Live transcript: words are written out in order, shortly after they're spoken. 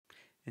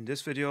In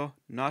this video,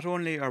 not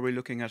only are we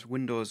looking at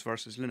Windows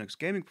versus Linux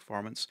gaming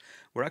performance,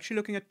 we're actually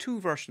looking at two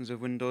versions of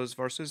Windows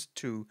versus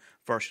two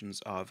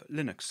versions of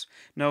Linux.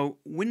 Now,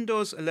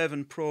 Windows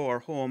 11 Pro or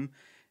Home,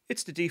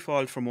 it's the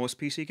default for most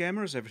PC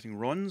gamers, everything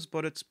runs,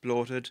 but it's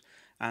bloated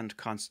and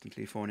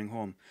constantly phoning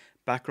home.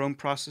 Background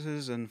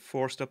processes and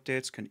forced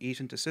updates can eat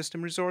into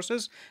system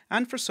resources,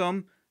 and for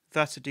some,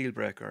 that's a deal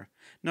breaker.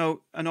 Now,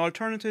 an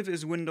alternative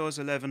is Windows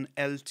 11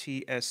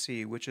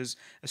 LTSC, which is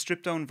a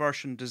stripped down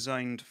version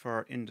designed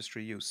for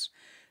industry use.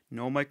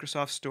 No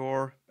Microsoft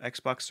Store,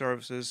 Xbox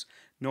services,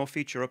 no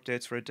feature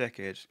updates for a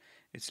decade.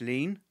 It's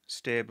lean,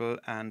 stable,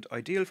 and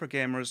ideal for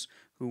gamers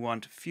who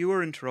want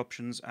fewer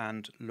interruptions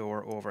and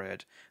lower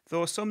overhead,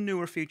 though some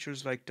newer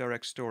features like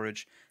direct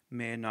storage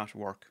may not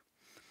work.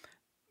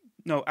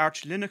 Now,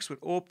 Arch Linux with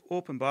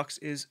Openbox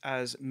is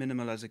as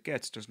minimal as it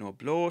gets. There's no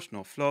bloat,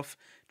 no fluff,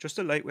 just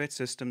a lightweight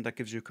system that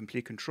gives you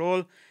complete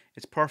control.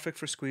 It's perfect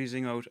for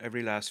squeezing out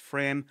every last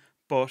frame,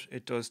 but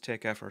it does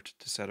take effort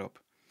to set up.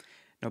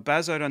 Now,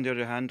 Bazzite, on the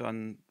other hand,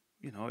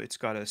 it's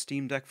got a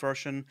Steam Deck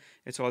version.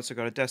 It's also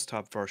got a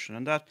desktop version,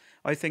 and that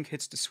I think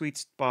hits the sweet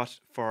spot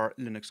for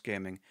Linux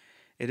gaming.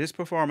 It is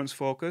performance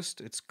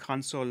focused, it's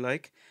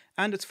console-like,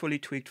 and it's fully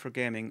tweaked for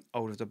gaming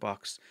out of the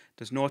box.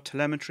 There's no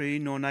telemetry,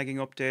 no nagging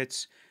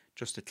updates,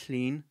 just a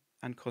clean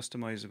and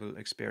customizable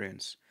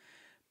experience.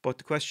 But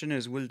the question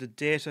is, will the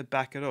data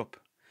back it up?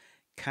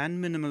 Can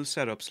minimal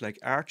setups like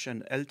Arch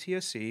and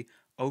LTSC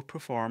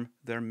outperform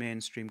their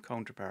mainstream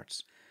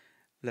counterparts?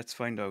 Let's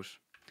find out.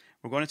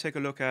 We're going to take a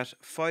look at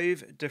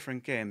 5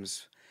 different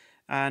games,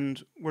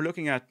 and we're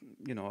looking at,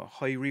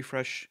 high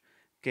refresh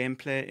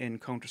gameplay in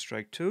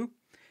Counter-Strike 2.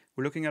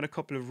 We're looking at a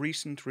couple of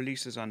recent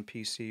releases on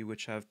PC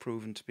which have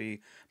proven to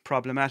be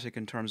problematic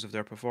in terms of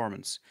their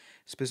performance,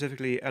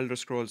 specifically Elder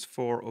Scrolls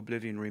 4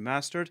 Oblivion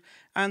Remastered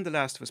and The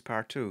Last of Us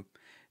Part 2.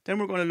 Then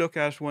we're going to look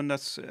at one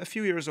that's a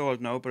few years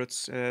old now, but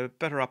it's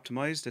better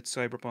optimized. It's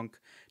Cyberpunk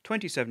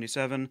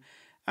 2077,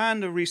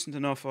 and a recent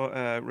enough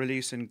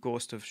release in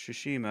Ghost of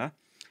Tsushima,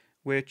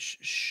 which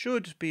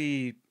should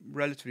be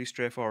relatively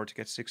straightforward to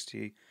get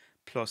 60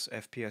 plus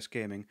FPS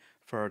gaming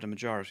for the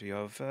majority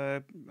of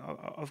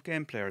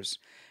game players.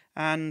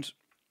 And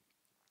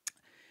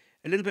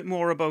a little bit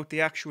more about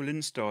the actual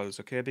installs,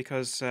 okay?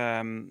 Because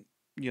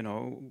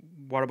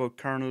what about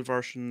kernel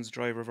versions,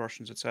 driver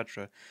versions,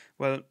 etc.?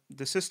 Well,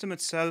 the system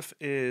itself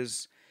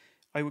is,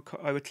 I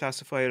would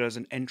classify it as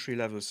an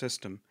entry-level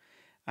system,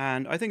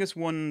 and I think it's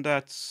one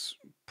that's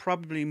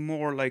probably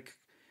more like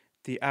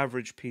the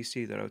average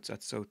PC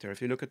that's out there.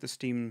 If you look at the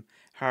Steam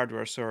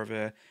hardware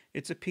survey,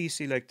 it's a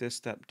PC like this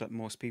that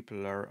most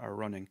people are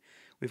running.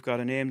 We've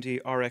got an AMD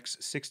RX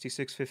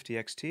 6650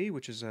 XT,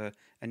 which is an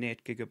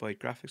 8 Gigabyte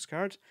graphics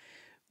card.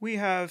 We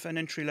have an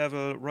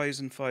entry-level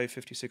Ryzen 5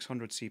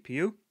 5600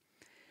 CPU.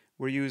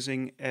 We're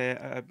using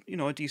a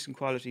decent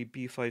quality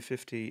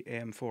B550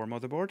 AM4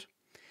 motherboard.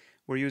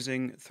 We're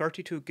using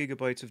 32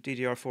 gigabytes of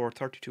DDR4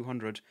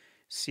 3200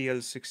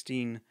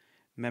 CL16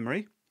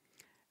 memory.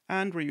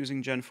 And we're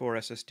using Gen 4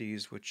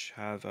 SSDs, which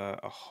have a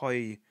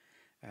high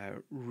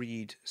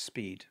read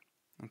speed.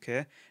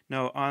 Okay.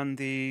 Now, on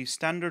the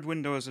standard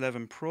Windows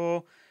 11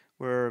 Pro,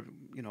 where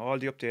all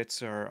the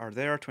updates are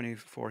there,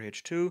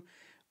 24H2,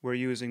 we're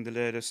using the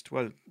latest.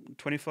 Well,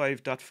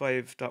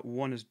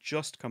 25.5.1 has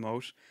just come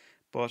out,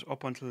 but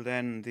up until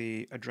then,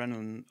 the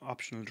Adrenaline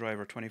optional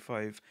driver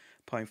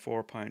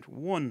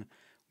 25.4.1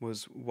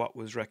 was what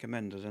was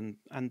recommended,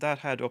 and that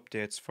had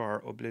updates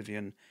for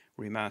Oblivion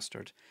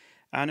Remastered.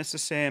 And it's the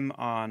same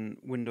on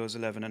Windows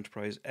 11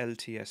 Enterprise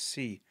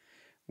LTSC,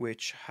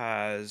 which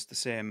has the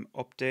same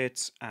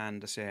updates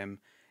and the same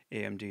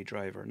AMD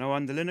driver. Now,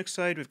 on the Linux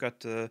side, we've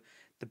got the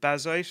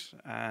Bazzite,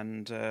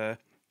 and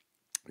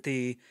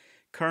the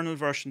kernel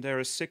version there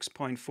is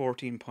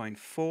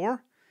 6.14.4,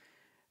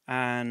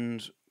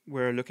 and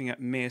we're looking at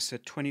Mesa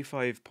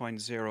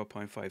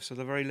 25.0.5, so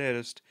the very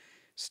latest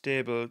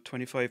stable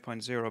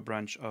 25.0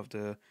 branch of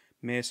the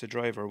Mesa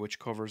driver, which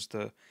covers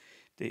the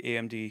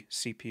AMD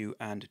CPU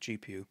and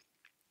GPU.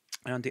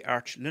 And on the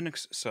Arch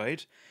Linux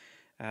side,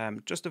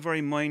 just a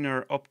very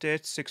minor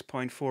update,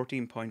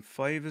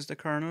 6.14.5 is the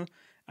kernel,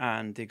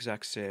 and the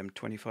exact same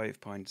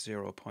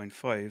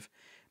 25.0.5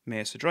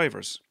 Mesa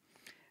drivers.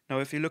 Now,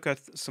 if you look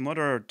at some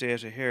other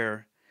data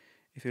here,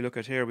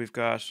 we've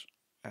got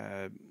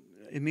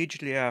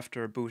immediately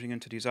after booting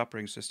into these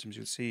operating systems,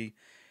 you'll see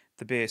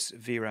the base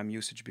VRAM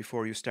usage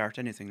before you start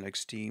anything like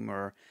Steam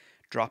or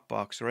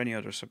Dropbox or any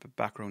other sort of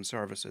background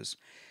services.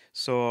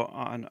 So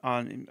on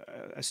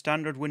a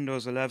standard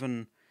Windows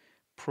 11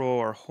 Pro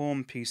or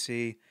Home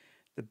PC,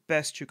 the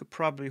best you could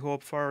probably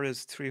hope for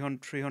is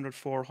 300,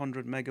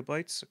 400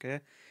 megabytes, okay?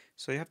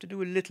 So you have to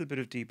do a little bit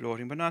of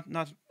debloating, but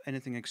not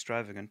anything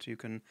extravagant. You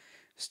can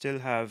still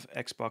have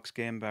Xbox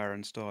Game Bar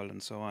installed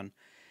and so on.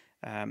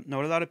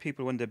 Now, a lot of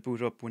people, when they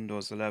boot up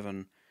Windows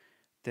 11,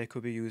 they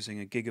could be using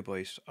a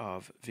gigabyte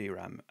of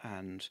VRAM,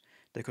 and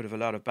they could have a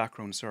lot of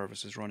background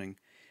services running,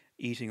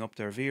 eating up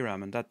their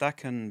VRAM, and that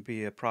can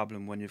be a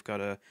problem when you've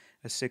got a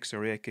 6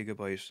 or 8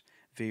 gigabyte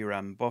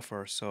VRAM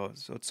buffer. So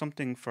it's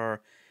something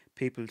for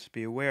people to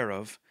be aware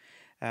of.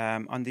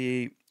 On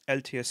the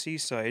LTSC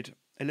side,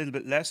 a little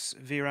bit less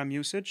VRAM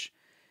usage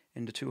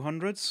in the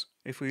 200s.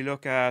 If we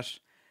look at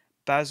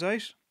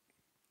Bazzite,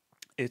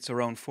 it's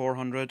around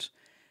 400,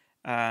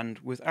 and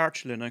with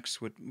Arch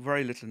Linux, with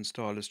very little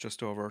installed, is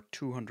just over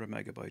 200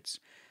 megabytes.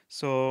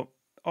 So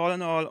all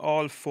in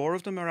all four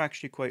of them are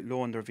actually quite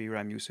low in their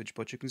VRAM usage,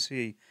 but you can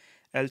see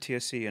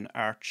LTSC and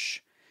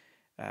Arch,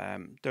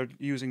 they're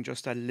using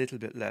just a little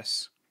bit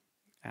less.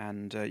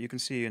 And you can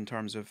see in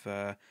terms of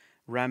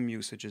RAM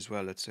usage as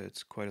well,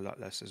 it's quite a lot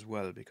less as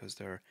well, because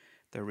they're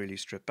really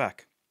stripped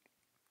back.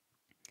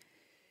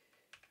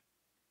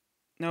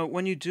 Now,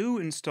 when you do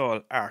install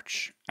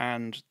Arch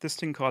and this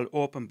thing called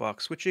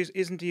Openbox, which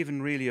isn't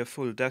even really a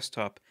full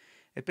desktop,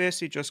 it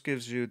basically just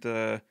gives you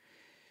the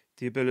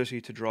ability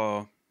to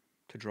draw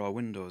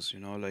windows. You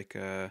know, like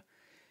a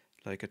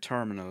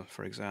terminal,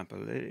 for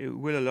example. It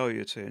will allow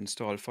you to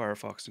install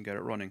Firefox and get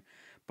it running,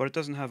 but it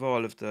doesn't have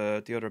all of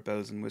the other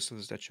bells and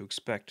whistles that you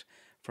expect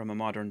from a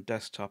modern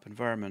desktop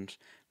environment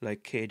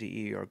like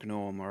KDE or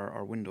GNOME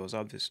or Windows,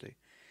 obviously.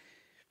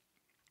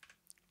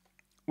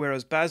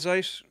 Whereas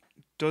Bazzite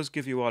does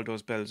give you all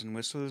those bells and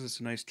whistles. It's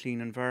a nice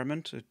clean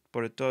environment,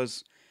 but it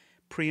does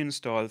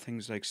pre-install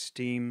things like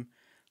Steam,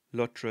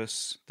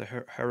 Lutris,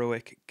 the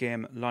Heroic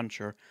Game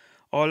Launcher,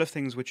 all of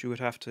things which you would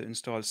have to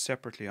install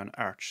separately on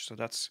Arch. So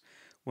that's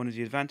one of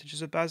the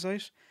advantages of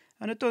Bazzite,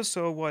 and it does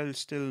so while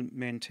still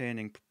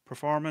maintaining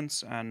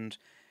performance and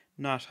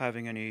not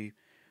having any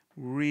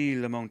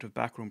real amount of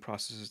backroom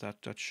processes that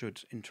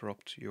should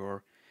interrupt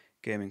your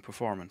gaming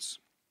performance.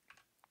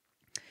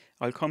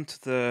 I'll come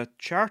to the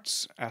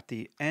charts at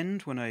the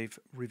end when I've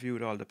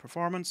reviewed all the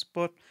performance,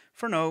 but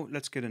for now,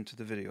 let's get into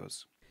the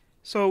videos.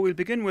 So we'll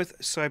begin with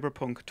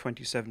Cyberpunk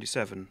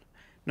 2077.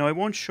 Now, I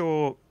won't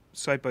show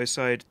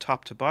side-by-side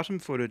top-to-bottom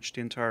footage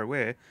the entire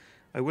way.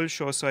 I will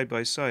show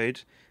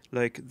side-by-side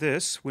like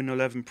this,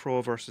 Win11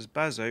 Pro versus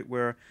Bazzite,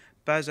 where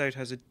Bazzite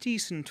has a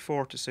decent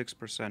 4 to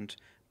 6%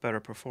 better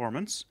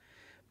performance.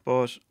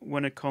 But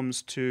when it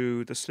comes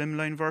to the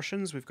slimline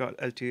versions, we've got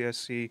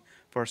LTSC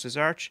versus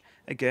Arch.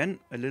 Again,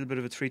 a little bit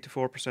of a 3 to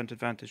 4%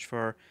 advantage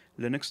for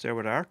Linux there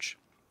with Arch.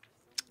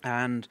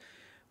 And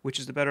which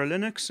is the better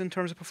Linux in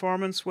terms of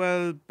performance?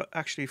 Well,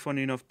 actually,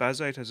 funny enough,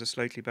 Bazzite has a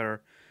slightly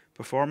better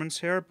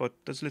performance here, but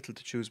there's little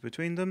to choose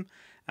between them.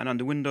 And on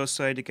the Windows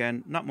side,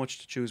 again, not much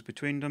to choose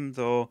between them,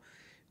 though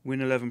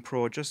Win11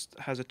 Pro just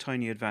has a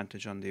tiny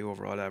advantage on the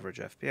overall average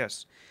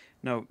FPS.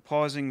 Now,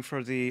 pausing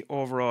for the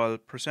overall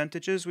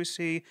percentages, we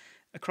see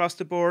across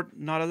the board,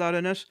 not a lot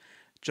in it,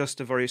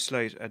 just a very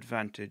slight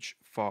advantage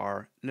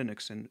for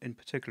Linux, in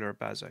particular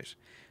Bazzite.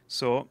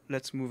 So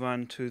let's move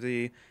on to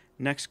the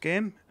next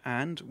game,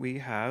 and we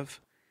have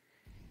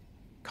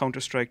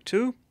Counter-Strike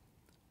 2,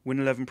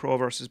 Win11 Pro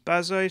versus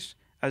Bazzite.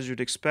 As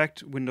you'd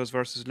expect, Windows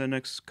versus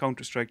Linux,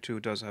 Counter-Strike 2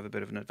 does have a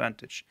bit of an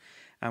advantage.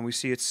 And we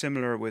see it's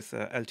similar with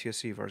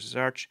LTSC versus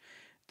Arch.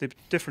 The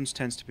difference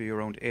tends to be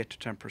around 8 to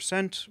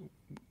 10%,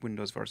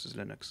 Windows versus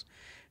Linux.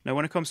 Now,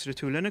 when it comes to the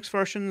two Linux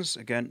versions,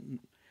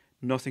 again,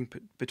 nothing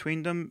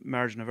between them,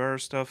 margin of error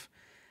stuff.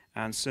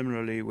 And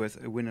similarly with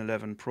a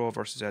Win11 Pro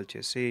versus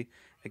LTSC,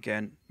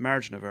 again,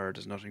 margin of error,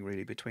 there's nothing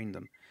really between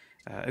them.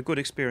 A good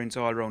experience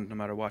all around, no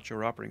matter what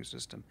your operating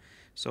system.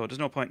 So there's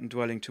no point in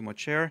dwelling too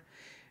much here.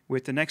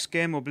 With the next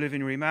game,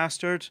 Oblivion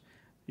Remastered,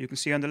 you can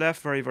see on the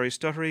left, very, very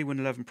stuttery,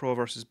 Win11 Pro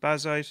versus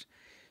Bazzite.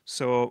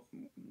 So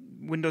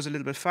Windows a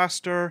little bit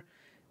faster,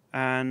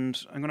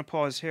 and I'm going to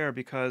pause here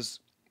because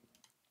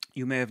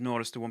you may have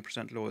noticed the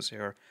 1% lows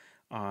here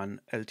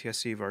on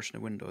LTSC version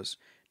of Windows.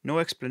 No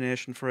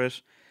explanation for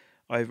it.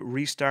 I've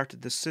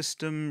restarted the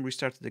system,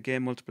 restarted the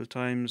game multiple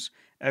times.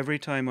 Every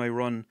time I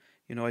run,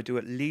 I do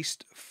at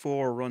least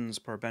 4 runs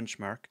per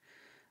benchmark.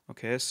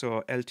 Okay,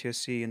 so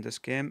LTSC in this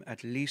game,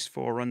 at least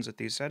 4 runs at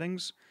these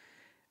settings.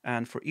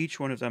 And for each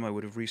one of them, I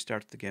would have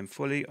restarted the game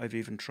fully. I've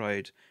even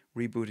tried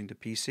rebooting the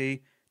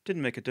PC.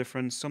 Didn't make a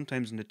difference,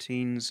 sometimes in the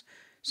teens,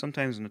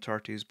 sometimes in the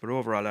 30s, but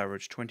overall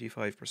average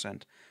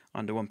 25%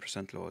 on the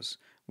 1% lows.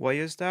 Why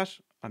is that?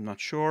 I'm not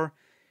sure.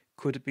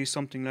 Could it be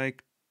something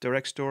like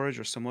direct storage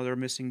or some other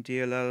missing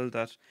DLL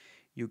that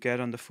you get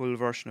on the full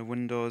version of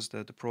Windows,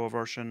 the Pro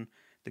version,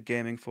 the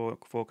gaming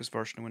focus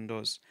version of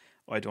Windows?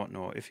 I don't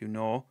know. If you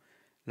know,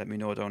 let me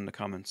know down in the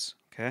comments,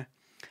 okay?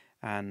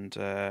 And,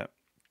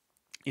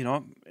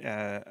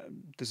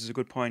 this is a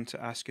good point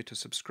to ask you to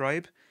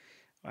subscribe.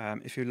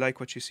 If you like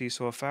what you see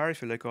so far,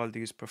 if you like all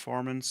these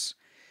performance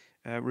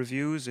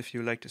reviews, if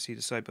you like to see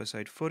the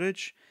side-by-side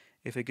footage,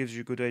 if it gives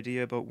you a good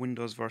idea about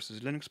Windows versus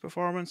Linux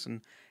performance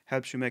and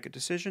helps you make a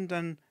decision,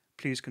 then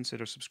please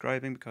consider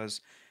subscribing, because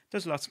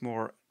there's lots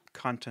more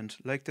content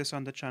like this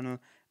on the channel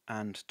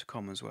and to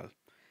come as well.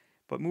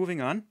 But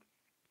moving on,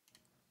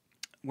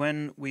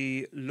 when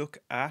we look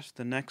at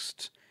the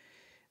next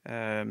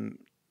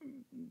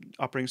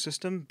operating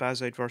system,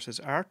 Bazzite versus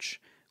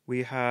Arch,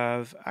 we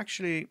have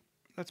actually,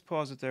 let's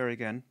pause it there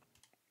again,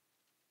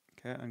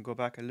 okay, and go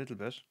back a little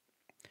bit,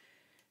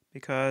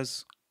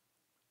 because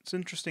it's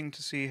interesting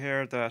to see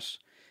here that,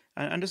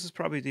 and this is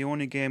probably the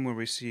only game where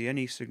we see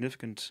any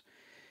significant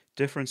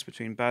difference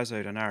between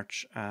Bazzite and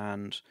Arch,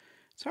 and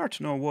It's hard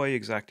to know why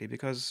exactly,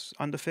 because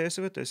on the face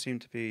of it they seem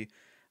to be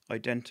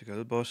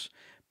identical, but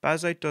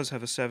Bazzite does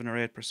have a 7 or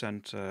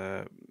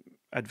 8%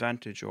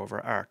 advantage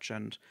over Arch,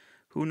 and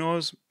who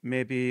knows,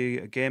 maybe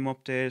a game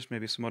update,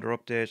 maybe some other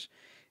update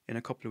in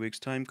a couple of weeks'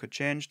 time could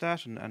change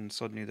that, and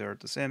suddenly they're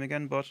the same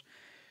again. But,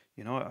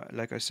 you know,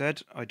 like I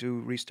said, I do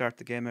restart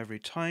the game every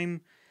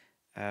time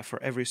for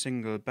every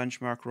single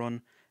benchmark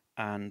run,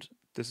 and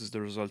this is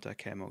the result that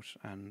came out.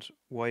 And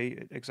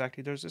why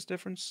exactly there's this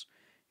difference,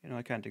 you know,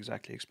 I can't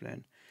exactly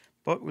explain.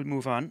 But we'll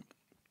move on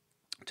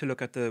to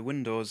look at the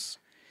Windows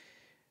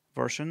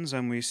versions,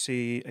 and we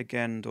see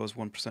again those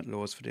 1%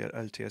 lows for the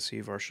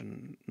LTSC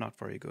version, not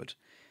very good.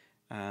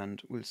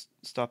 And we'll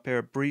stop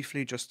here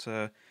briefly just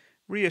to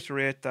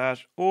reiterate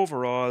that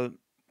overall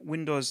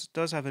Windows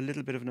does have a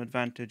little bit of an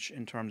advantage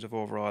in terms of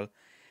overall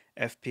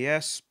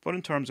FPS, but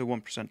in terms of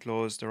 1%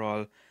 lows, they're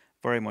all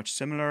very much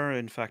similar.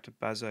 In fact,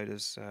 Bazzite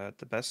is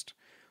the best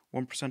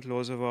 1%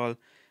 lows of all,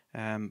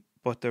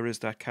 but there is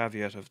that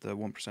caveat of the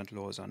 1%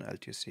 lows on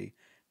LTSC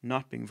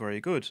not being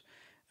very good.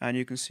 And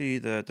you can see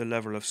the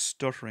level of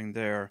stuttering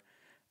there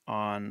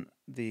on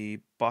the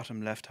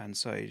bottom left hand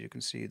side. You can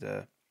see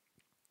that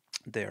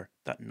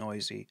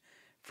noisy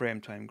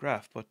frame time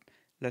graph. But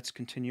let's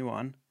continue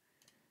on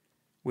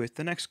with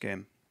the next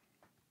game,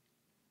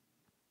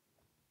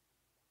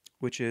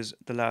 which is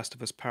The Last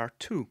of Us Part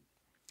 2.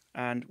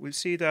 And we'll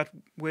see that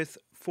with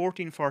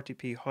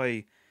 1440p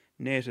high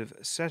native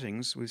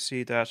settings, we'll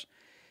see that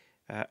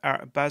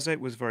Bazzite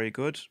was very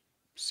good,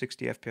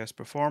 60 FPS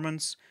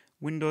performance.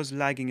 Windows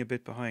lagging a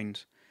bit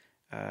behind,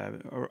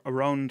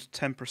 around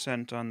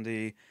 10% on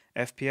the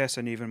FPS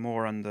and even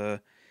more on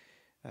the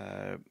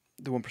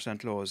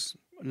 1% lows.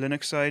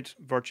 Linux side,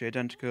 virtually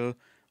identical.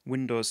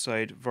 Windows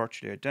side,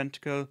 virtually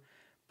identical.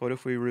 But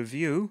if we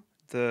review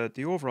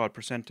the overall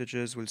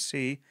percentages, we'll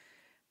see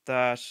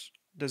that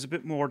there's a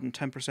bit more than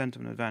 10%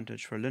 of an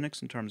advantage for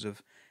Linux in terms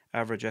of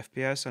average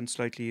FPS, and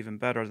slightly even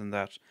better than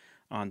that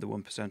on the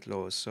 1%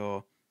 lows.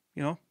 So,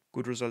 you know,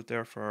 good result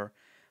there for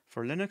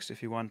Linux.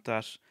 If you want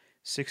that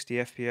 60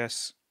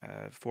 FPS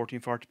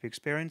 1440p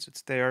experience,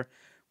 it's there.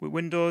 With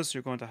Windows,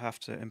 you're going to have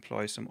to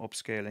employ some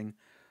upscaling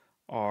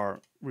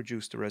or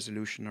reduce the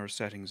resolution or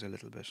settings a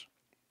little bit.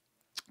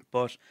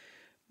 But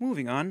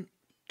moving on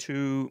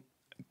to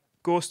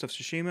Ghost of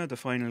Tsushima, the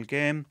final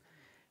game,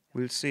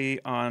 we'll see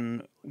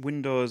on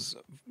Windows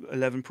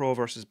 11 Pro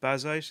versus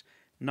Bazzite,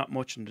 not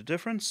much in the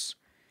difference.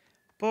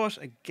 But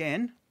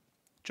again,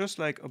 just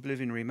like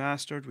Oblivion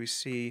Remastered, we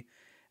see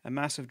a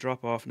massive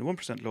drop off in the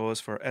 1% lows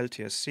for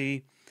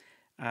LTSC.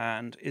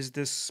 And is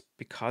this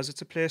because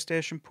it's a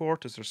PlayStation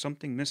port? Is there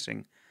something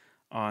missing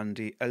on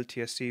the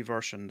LTSC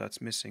version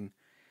that's missing?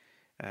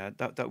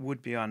 That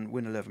would be on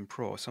Win 11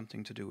 Pro,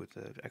 something to do with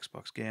the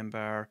Xbox Game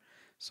Bar,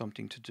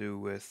 something to do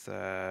with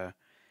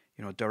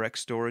you know, direct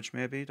storage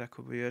maybe, that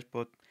could be it.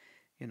 But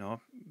you know,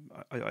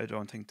 I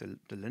don't think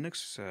the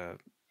Linux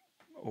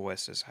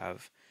OSes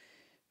have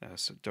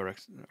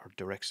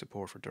direct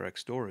support for direct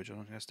storage. I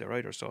don't think that's there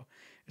either. So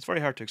it's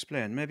very hard to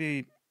explain.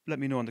 Maybe let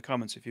me know in the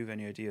comments if you have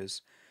any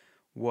ideas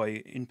why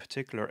in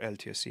particular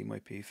LTSC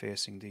might be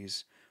facing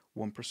these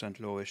 1%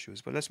 low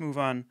issues. But let's move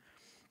on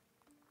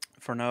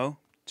for now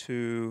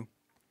to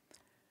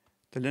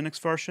the Linux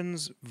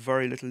versions.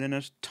 Very little in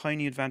it,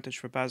 tiny advantage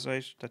for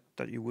Bazzite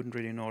that you wouldn't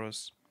really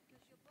notice.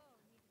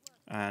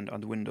 And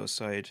on the Windows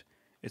side,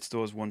 it's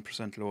those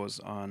 1% lows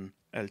on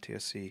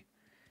LTSC.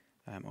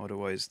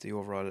 Otherwise, the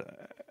overall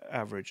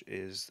average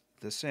is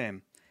the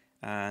same.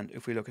 And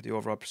if we look at the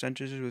overall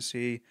percentages, we'll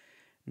see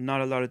not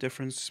a lot of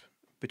difference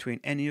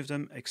between any of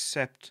them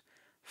except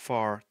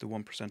for the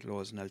 1%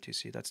 lows in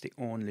LTC. That's the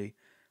only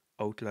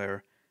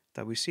outlier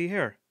that we see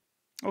here.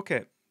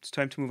 Okay, it's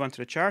time to move on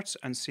to the charts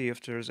and see if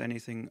there's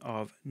anything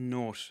of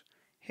note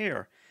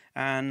here.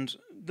 And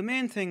the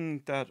main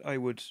thing that I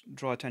would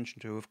draw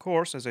attention to, of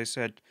course, as I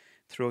said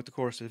throughout the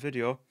course of the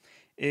video,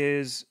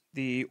 is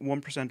the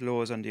 1%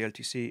 lows on the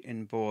LTC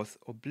in both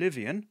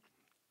Oblivion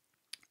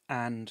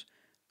and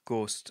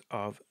Ghost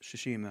of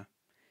Tsushima.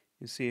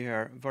 You see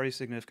here very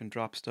significant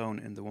drops down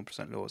in the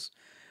 1% lows.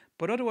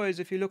 But otherwise,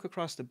 if you look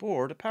across the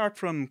board, apart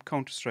from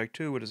Counter-Strike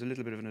 2, where there's a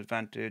little bit of an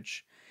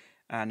advantage,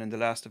 and in The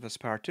Last of Us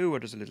Part 2, where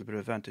there's a little bit of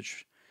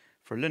advantage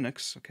for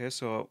Linux, okay,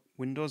 so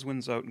Windows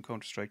wins out in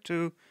Counter-Strike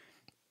 2,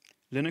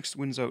 Linux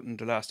wins out in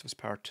The Last of Us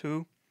Part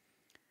 2,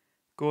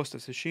 Ghost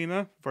of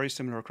Tsushima, very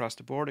similar across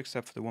the board,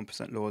 except for the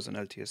 1% lows on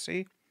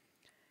LTSC.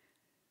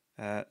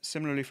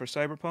 Similarly for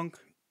Cyberpunk,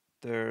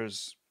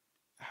 there's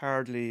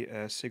hardly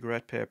a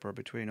cigarette paper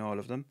between all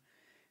of them.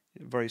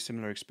 Very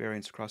similar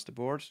experience across the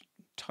board.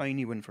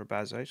 Tiny win for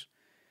Bazzite.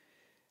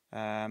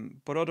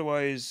 But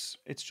otherwise,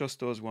 it's just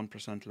those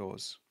 1%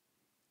 lows.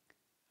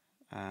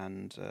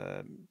 And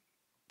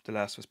The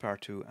Last of Us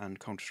Part 2 and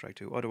Counter-Strike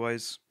 2.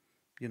 Otherwise,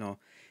 you know,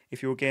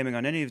 if you were gaming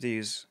on any of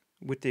these,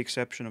 with the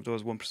exception of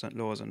those 1%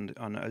 lows on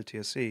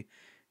LTSC,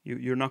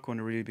 you're not going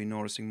to really be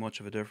noticing much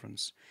of a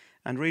difference.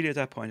 And really at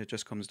that point, it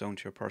just comes down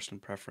to your personal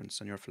preference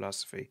and your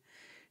philosophy.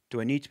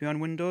 Do I need to be on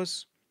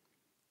Windows?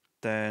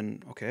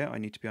 Then, okay, I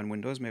need to be on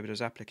Windows. Maybe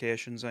there's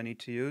applications I need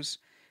to use.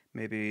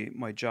 maybe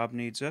my job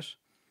needs it.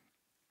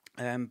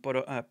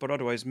 But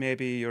otherwise,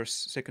 maybe you're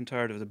sick and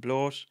tired of the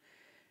bloat,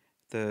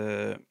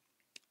 the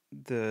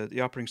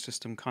the operating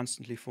system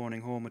constantly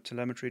phoning home with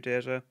telemetry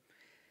data,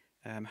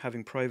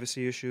 having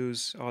privacy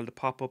issues, all the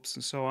pop-ups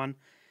and so on.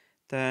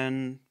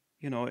 Then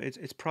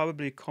it's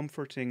probably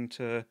comforting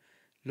to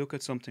look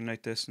at something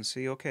like this and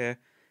see, okay,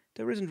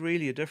 there isn't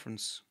really a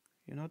difference.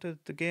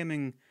 The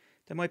gaming,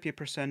 there might be a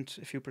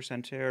few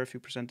percent here, a few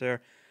percent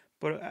there,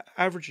 but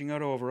averaging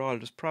out overall,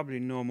 there's probably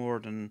no more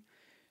than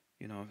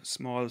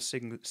small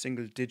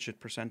single digit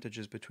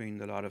percentages between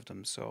the lot of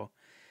them. So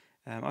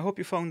I hope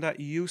you found that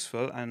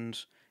useful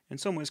and in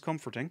some ways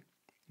comforting.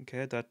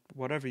 Okay, that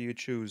whatever you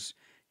choose,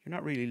 you're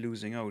not really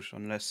losing out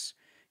unless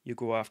you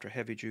go after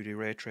heavy duty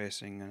ray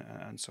tracing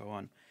and so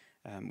on,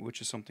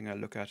 which is something I'll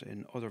look at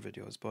in other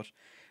videos. But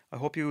I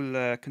hope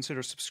you'll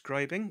consider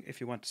subscribing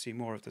if you want to see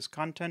more of this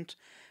content,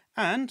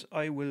 and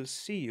I will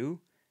see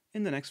you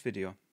in the next video.